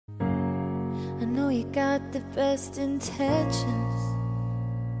I know you got the best intentions,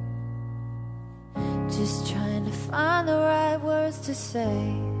 just trying to find the right words to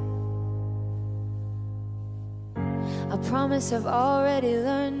say. I promise I've already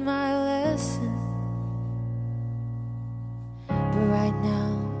learned my lesson, but right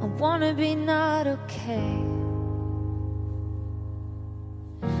now I wanna be not okay.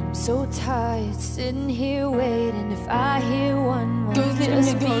 I'm so tired sitting here waiting. If I hear one word,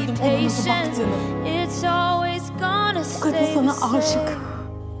 just be patient. It's always gonna stay the same.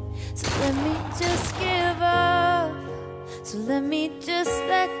 So let me just give up. So let me just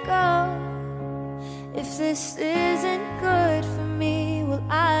let go. If this isn't good for me, well,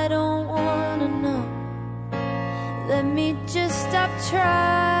 I don't wanna know. Let me just stop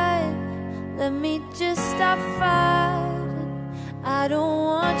trying. Let me just stop fighting. I don't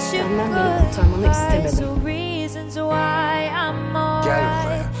want you good. So reasons why I'm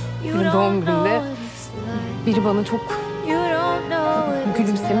alright. You don't know what it's like. Biri bana çok You don't know what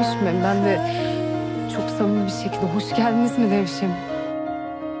gülümsemiş mi? Ben de çok samimi bir şekilde hoş geldiniz mi demişim.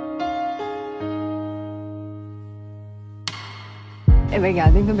 Eve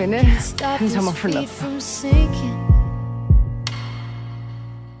geldiğinde beni cama fırlattı.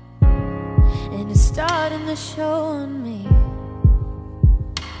 And it's starting to show on me.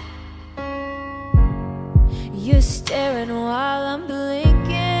 You're staring while I'm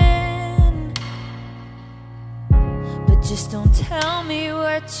blinking, but just don't tell me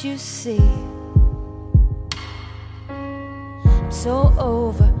what you see. I'm so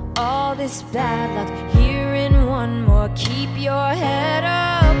over all this bad luck. Hearing one more, keep your head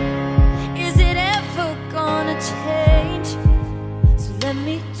up. Is it ever gonna change? So let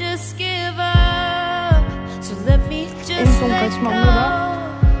me just give up. So let me just let go.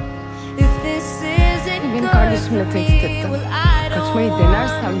 If this isn't Beni good kardeşimle for tehdit me, etti. well, I don't Kaçmayı wanna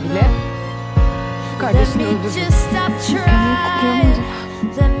denersem bile know. Let kardeşini me öldürdüm. just stop trying.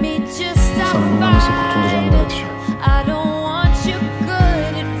 Let me just stop Sana bundan nasıl kurtulacağını fighting. öğreteceğim. I don't want your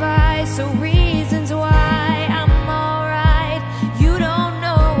good advice or reasons why I'm alright. You don't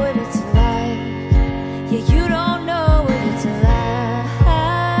know what it's like. Yeah, you don't know what it's like.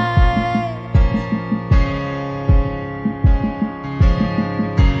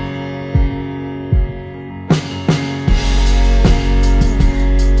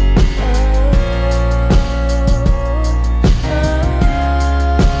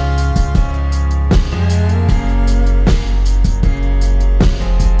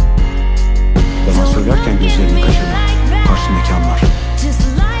 Yalan söylerken gözlerini kaçırma. Karşı mekan var. Just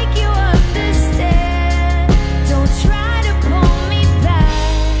like you understand. Don't try to pull me back.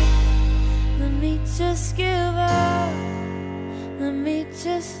 Let me just give up. Let me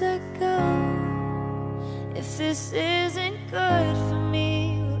just let go. If this isn't good for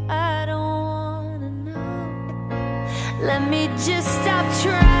me, well, I don't wanna know. Let me just stop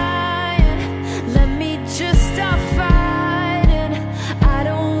trying.